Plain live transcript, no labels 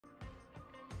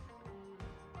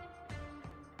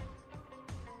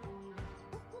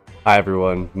Hi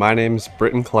everyone, my name's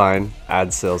Britton Klein,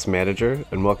 Ad Sales Manager,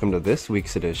 and welcome to this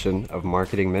week's edition of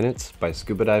Marketing Minutes by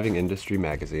Scuba Diving Industry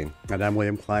Magazine. And I'm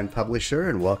William Klein, publisher,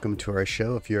 and welcome to our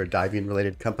show. If you're a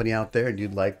diving-related company out there and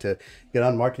you'd like to get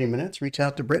on Marketing Minutes, reach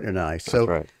out to Britton and I. That's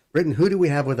right. Britton, who do we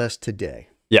have with us today?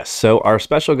 Yes, so our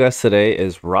special guest today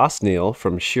is Ross Neal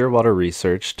from Shearwater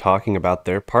Research talking about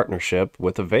their partnership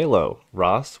with Avelo.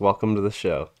 Ross, welcome to the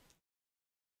show.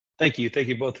 Thank you. Thank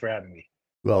you both for having me.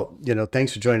 Well,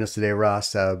 thanks for joining us today,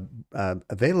 Ross.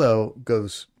 Avelo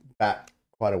goes back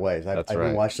quite a ways. I've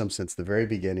been watching them since the very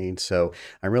beginning, so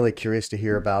I'm really curious to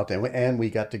hear about them. And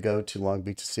we got to go to Long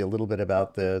Beach to see a little bit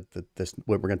about this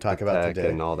what we're going to talk about today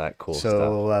and all that cool stuff.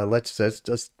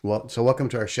 So so welcome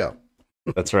to our show.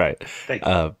 That's right. Thank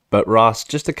you. But Ross,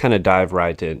 just to kind of dive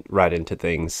right into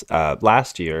things,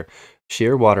 last year,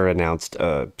 Shearwater announced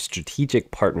a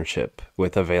strategic partnership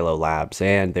with Avelo Labs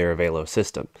and their Avelo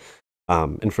system.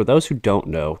 And for those who don't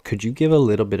know, could you give a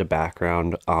little bit of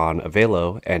background on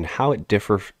Avelo and how it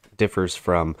differs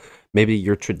from maybe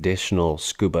your traditional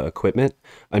scuba equipment,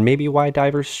 and maybe why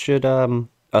divers should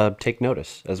take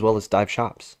notice, as well as dive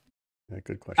shops? Yeah,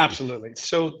 good question. Absolutely.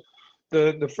 So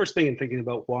the first thing in thinking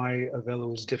about why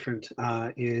Avelo is different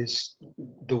is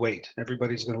the weight.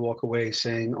 Everybody's going to walk away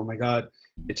saying, "Oh my God,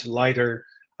 it's lighter,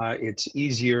 it's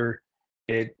easier,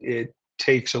 it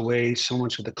takes away so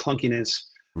much of the clunkiness."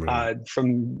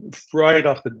 From right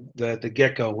off the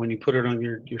get-go, when you put it on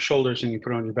your shoulders and you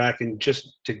put it on your back, and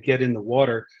just to get in the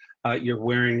water, you're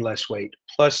wearing less weight.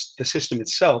 Plus, the system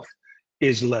itself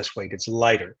is less weight; it's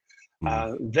lighter.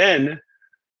 Then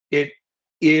it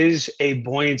is a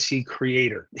buoyancy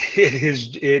creator.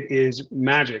 It is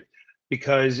magic,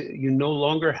 because you no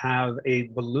longer have a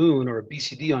balloon or a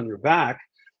BCD on your back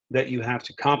that you have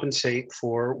to compensate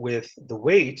for with the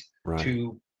weight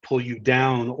to pull you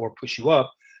down or push you up.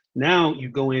 Now you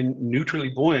go in neutrally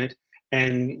buoyant,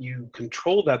 and you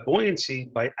control that buoyancy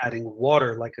by adding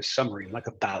water, like a submarine, like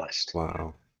a ballast.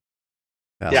 Wow.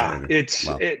 Yeah,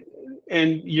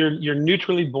 and you're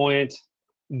neutrally buoyant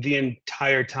the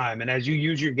entire time. And as you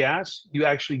use your gas, you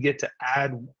actually get to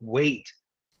add weight,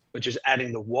 which is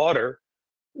adding the water,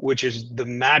 which is the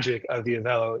magic of the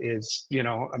Avelo. Is,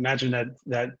 imagine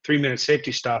that 3-minute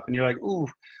safety stop, and you're like, "Ooh,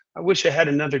 I wish I had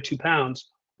another 2 pounds."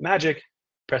 Magic,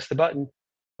 press the button.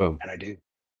 Boom. And I do.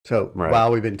 So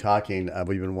while we've been talking,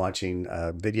 we've been watching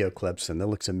video clips, and it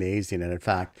looks amazing. And in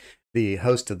fact, the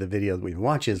host of the video that we've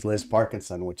watched is Liz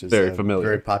Parkinson, which is very familiar,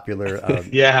 very popular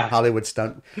Hollywood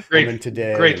stunt woman woman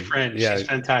today. Great friend. Yeah, she's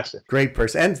fantastic. Great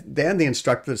person. And the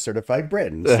instructor is certified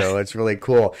Britain. So it's really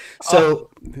cool.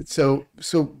 So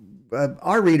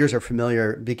our readers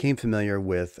became familiar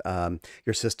with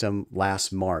your system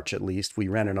last March. At least we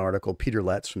ran an article. Peter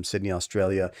Letts from Sydney,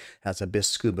 Australia, has Abyss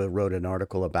Scuba, wrote an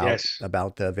article about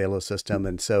the Avelo system,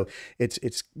 and so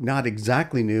it's not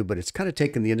exactly new, but it's kind of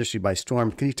taken the industry by storm.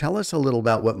 Can you tell us a little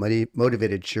about what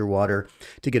motivated Shearwater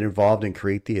to get involved and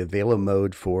create the Avelo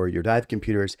mode for your dive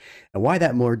computers, and why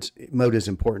that mode is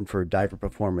important for diver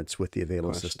performance with the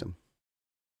Avelo system?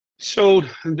 So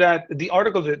that the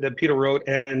article that Peter wrote,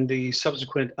 and the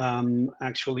subsequent video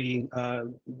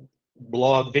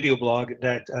blog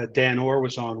that Dan Orr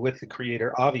was on with the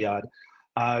creator Aviad,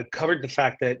 covered the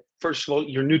fact that, first of all,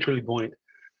 you're neutrally buoyant,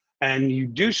 and you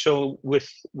do so with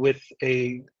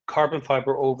a carbon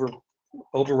fiber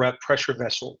overwrap pressure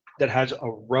vessel that has a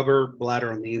rubber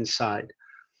bladder on the inside.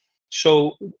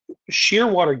 So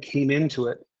Shearwater came into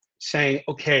it saying,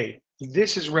 "Okay,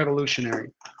 this is revolutionary.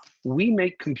 We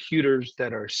make computers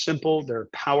that are simple, they're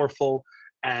powerful,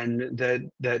 and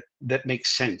that make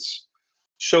sense.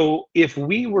 So if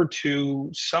we were to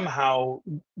somehow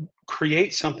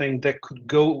create something that could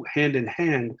go hand in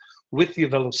hand with the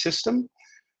Avelo system,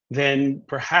 then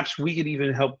perhaps we could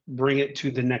even help bring it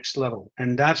to the next level."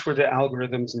 And that's where the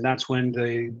algorithms, and that's when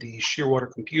the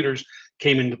Shearwater computers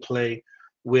came into play,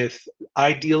 with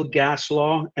ideal gas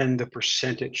law and the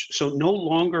percentage. So no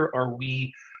longer are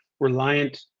we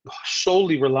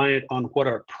solely reliant on what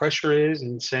our pressure is,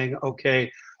 and saying,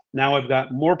 "Okay, now I've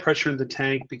got more pressure in the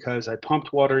tank because I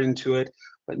pumped water into it."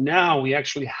 But now we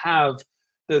actually have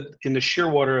in the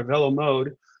Shearwater Avelo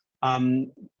mode,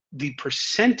 the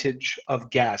percentage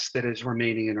of gas that is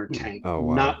remaining in our tank,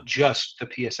 not just the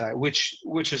PSI, which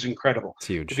is incredible. It's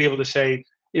huge to be able to say,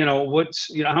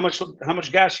 how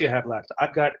much gas you have left.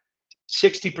 I've got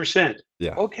 60%.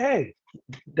 Yeah. Okay,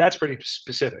 that's pretty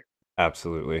specific.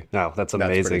 Absolutely. No, that's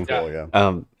amazing. That's pretty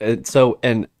cool, yeah.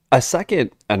 And a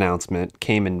second announcement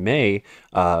came in May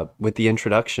with the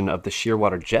introduction of the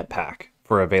Shearwater Jetpack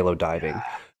for Avelo diving.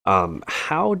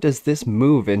 How does this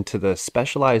move into the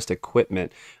specialized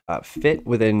equipment fit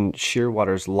within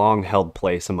Shearwater's long-held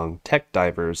place among tech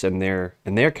divers and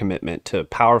their commitment to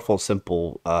powerful,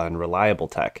 simple, and reliable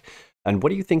tech? And what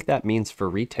do you think that means for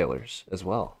retailers as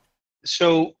well?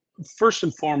 So first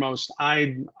and foremost,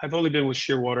 I've only been with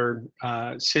Shearwater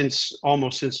since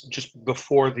just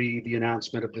before the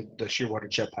announcement of the Shearwater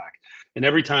Jetpack. And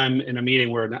every time in a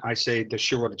meeting where I say the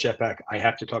Shearwater Jetpack, I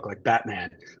have to talk like Batman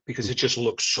because it just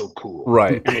looks so cool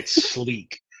Right. and it's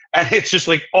sleek and it's just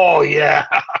like, oh yeah,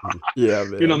 Yeah,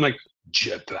 I'm man. like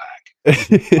Jetpack.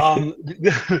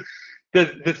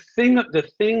 The thing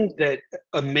that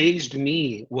amazed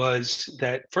me was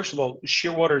that, first of all,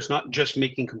 Shearwater is not just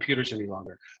making computers any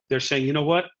longer. They're saying, you know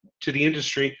what, to the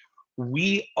industry,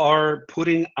 we are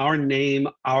putting our name,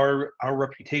 our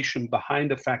reputation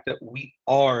behind the fact that we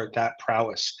are that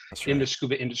prowess That's in the right.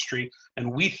 scuba industry, and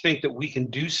we think that we can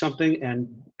do something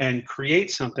and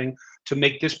create something to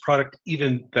make this product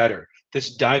even better,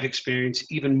 this dive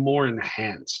experience even more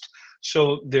enhanced.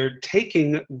 So they're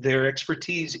taking their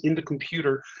expertise in the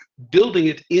computer, building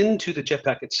it into the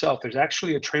jetpack itself. There's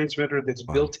actually a transmitter that's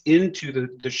Wow. built into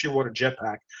the Shearwater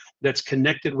jetpack that's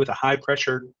connected with a high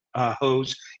pressure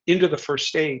hose into the first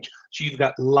stage. So you've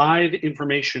got live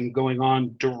information going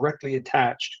on directly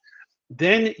attached.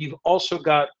 Then you've also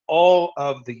got all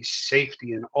of the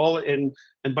safety and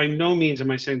by no means am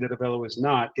I saying that Avelo is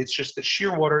not. It's just that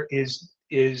Shearwater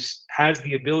has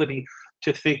the ability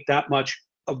to think that much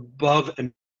above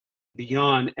and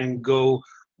beyond and go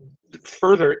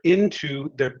further into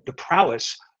the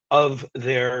prowess of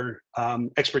their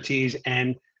expertise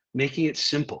and making it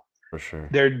simple. For sure.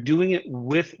 They're doing it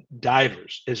with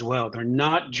divers as well. They're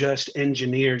not just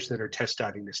engineers that are test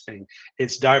diving this thing.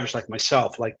 It's divers like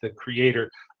myself, like the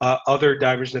creator, other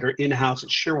divers that are in-house at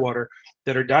Shearwater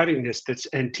that are diving this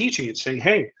and teaching it, saying,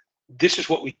 hey, this is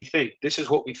what we think. This is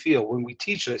what we feel. When we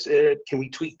teach this, can we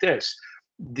tweak this?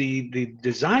 The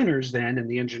designers then and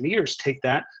the engineers take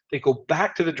that, they go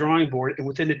back to the drawing board, and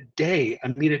within a day, I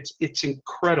mean, it's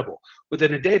incredible.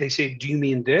 Within a day, they say, do you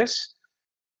mean this?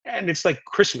 And it's like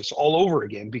Christmas all over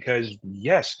again because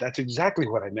yes, that's exactly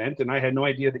what I meant, and I had no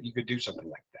idea that you could do something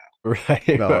like that. Right.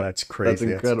 No, Right. that's That's crazy.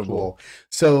 That's incredible. cool.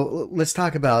 So let's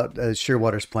talk about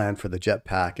Shearwater's plan for the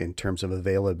jetpack in terms of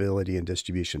availability and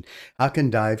distribution. How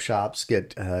can dive shops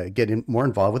get more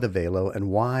involved with Avelo, and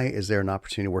why is there an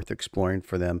opportunity worth exploring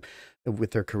for them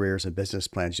with their careers and business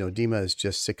plans? You know, DEMA is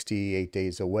just 68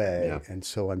 days away, Yeah. and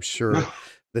so I'm sure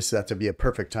this has to be a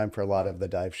perfect time for a lot of the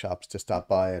dive shops to stop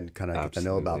by and kind of get to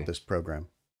know about Absolutely. this program.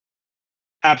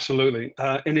 Absolutely,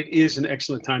 and it is an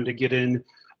excellent time to get in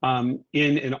and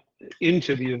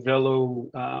into the Avelo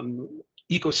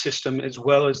ecosystem as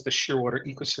well as the Shearwater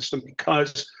ecosystem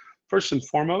because first and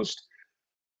foremost,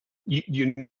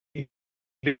 you need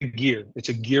the gear. It's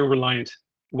a gear reliant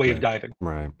way of Right. diving.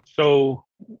 Right. So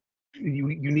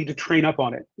you need to train up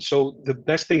on it. So the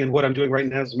best thing and what I'm doing right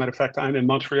now, as a matter of fact, I'm in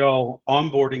Montreal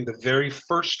onboarding the very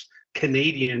first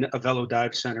Canadian Avelo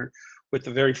dive center with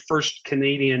the very first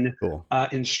Canadian Cool.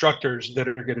 instructors that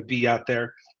are going to be out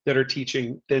there that are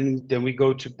teaching. Then we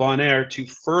go to Bonaire to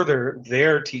further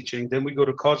their teaching. Then we go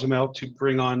to Cozumel to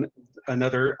bring on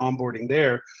another onboarding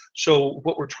there. So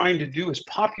what we're trying to do is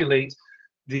populate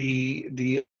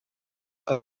the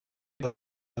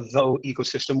Avelo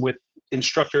ecosystem with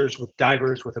instructors, with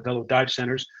divers, with Avelo dive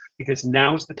centers, because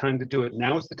now is the time to do it.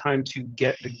 Now is the time to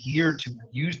get the gear, to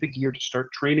use the gear, to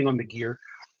start training on the gear,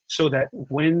 so that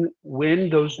when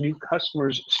those new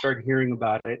customers start hearing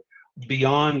about it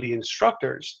beyond the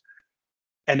instructors,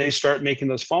 and they start making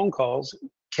those phone calls,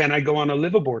 can I go on a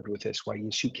liveaboard with this? Why,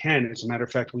 yes, you can. As a matter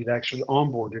of fact, we've actually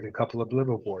onboarded a couple of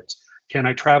liveaboards. Can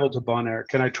I travel to Bonaire?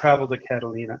 Can I travel to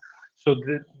Catalina? So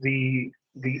the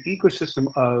ecosystem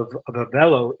of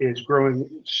Avelo is growing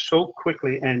so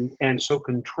quickly and so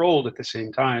controlled at the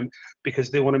same time because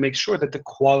they want to make sure that the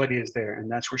quality is there, and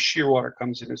that's where Shearwater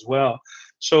comes in as well.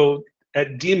 So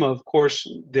at DEMA, of course,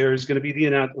 there's going to be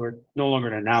or no longer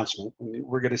an announcement.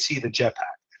 We're going to see the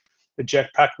jetpack. The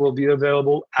jetpack will be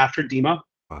available after DEMA.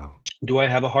 Wow. Do I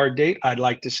have a hard date? I'd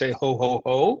like to say ho ho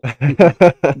ho,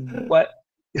 but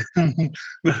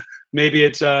maybe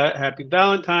it's Happy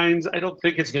Valentine's. I don't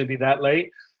think it's going to be that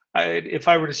late. If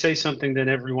I were to say something, then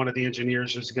every one of the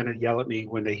engineers is going to yell at me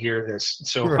when they hear this.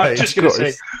 So I'm Right. just Of going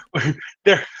to say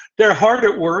course. they're hard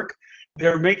at work.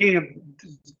 They're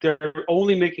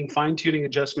only making fine tuning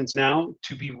adjustments now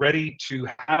to be ready to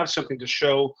have something to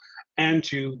show and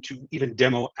to even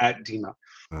demo at DEMA,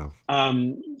 Wow.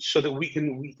 so that we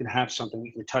can have something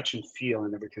we can touch and feel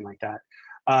and everything like that.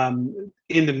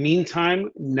 In the meantime,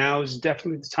 now is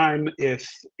definitely the time, if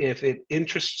it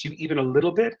interests you even a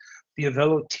little bit. The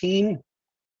Avelo team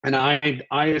and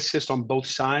I assist on both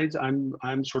sides.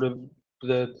 I'm sort of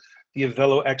the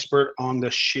Avelo expert on the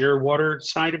Shearwater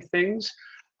side of things,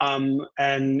 and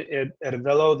at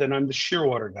Avelo, then I'm the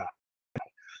Shearwater guy.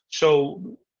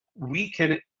 So we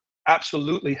can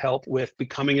absolutely help with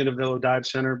becoming an Avelo dive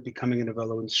center, becoming an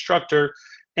Avelo instructor,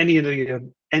 any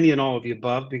and all of the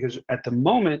above, because at the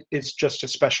moment it's just a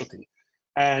specialty.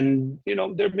 And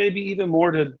there may be even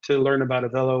more to learn about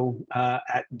Avelo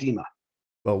at DEMA.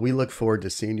 Well, we look forward to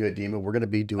seeing you at DEMA. We're going to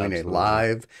be doing a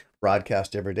live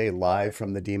broadcast every day, live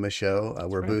from the DEMA show.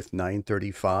 We're booth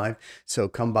 935. So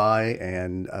come by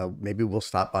and maybe we'll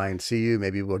stop by and see you.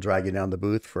 Maybe we'll drag you down the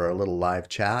booth for a little live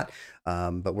chat.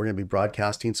 But we're going to be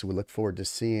broadcasting. So we look forward to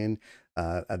seeing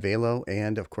Avelo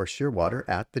and, of course, Shearwater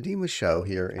at the DEMA show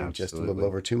here in just a little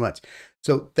over 2 months.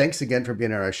 So thanks again for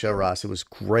being on our show, Ross. It was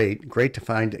great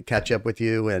to catch up with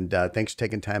you, and thanks for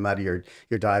taking time out of your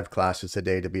dive classes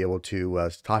today to be able to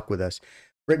talk with us.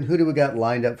 Britton, who do we got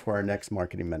lined up for our next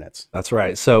Marketing Minutes? That's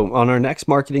right. So on our next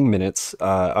Marketing Minutes,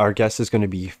 our guest is going to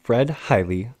be Fred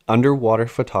Hiley, underwater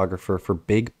photographer for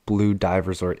Big Blue Dive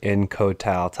Resort in Koh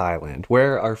Tao, Thailand,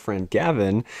 where our friend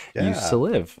Gavin used to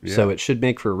live. So it should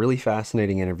make for a really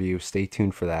fascinating interview. Stay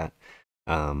tuned for that.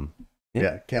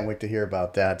 Yeah, can't wait to hear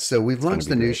about that. So we've launched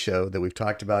the new show that we've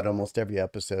talked about almost every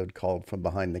episode called From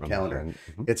Behind the Counter.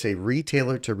 It's a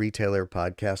retailer to retailer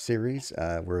podcast series.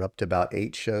 We're up to about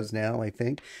 8 shows now, I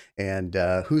think. And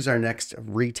who's our next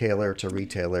retailer to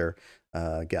retailer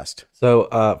guest?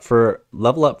 So for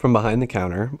Level Up From Behind the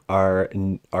Counter, our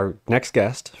next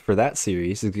guest for that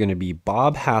series is going to be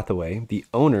Bob Hathaway, the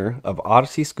owner of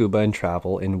Odyssey Scuba and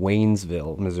Travel in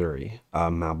Waynesville, Missouri.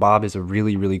 Now Bob is a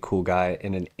really, really cool guy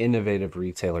and an innovative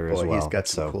retailer as well. He's got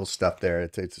some cool stuff there.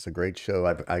 It's a great show.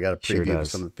 I got a preview of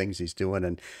some of the things he's doing,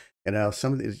 and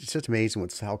it's just amazing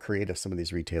how creative some of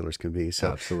these retailers can be.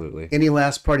 So absolutely. Any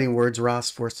last parting words, Ross,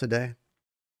 for us today?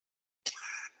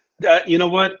 You know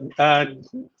what?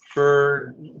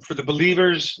 For the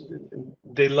believers,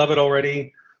 they love it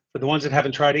already. For the ones that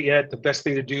haven't tried it yet, the best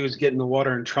thing to do is get in the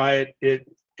water and try it.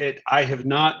 I have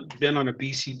not been on a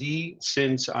BCD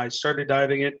since I started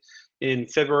diving it in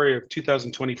February of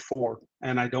 2024,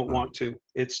 and I don't want to.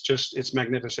 It's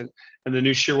magnificent. And the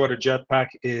new Shearwater Jetpack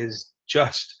is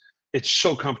it's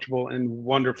so comfortable and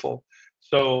wonderful.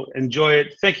 So enjoy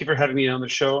it. Thank you for having me on the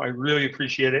show. I really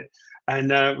appreciate it.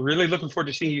 And really looking forward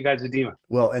to seeing you guys at DEMA.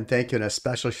 Well, and thank you. And a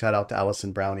special shout out to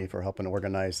Allison Brownie for helping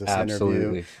organize this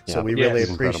interview. So we really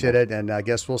appreciate it. And I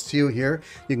guess we'll see you here.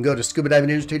 You can go to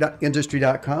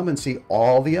scubadivingindustry.com and see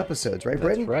all the episodes, right,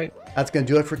 Brady? That's right. That's going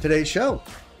to do it for today's show.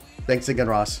 Thanks again,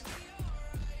 Ross.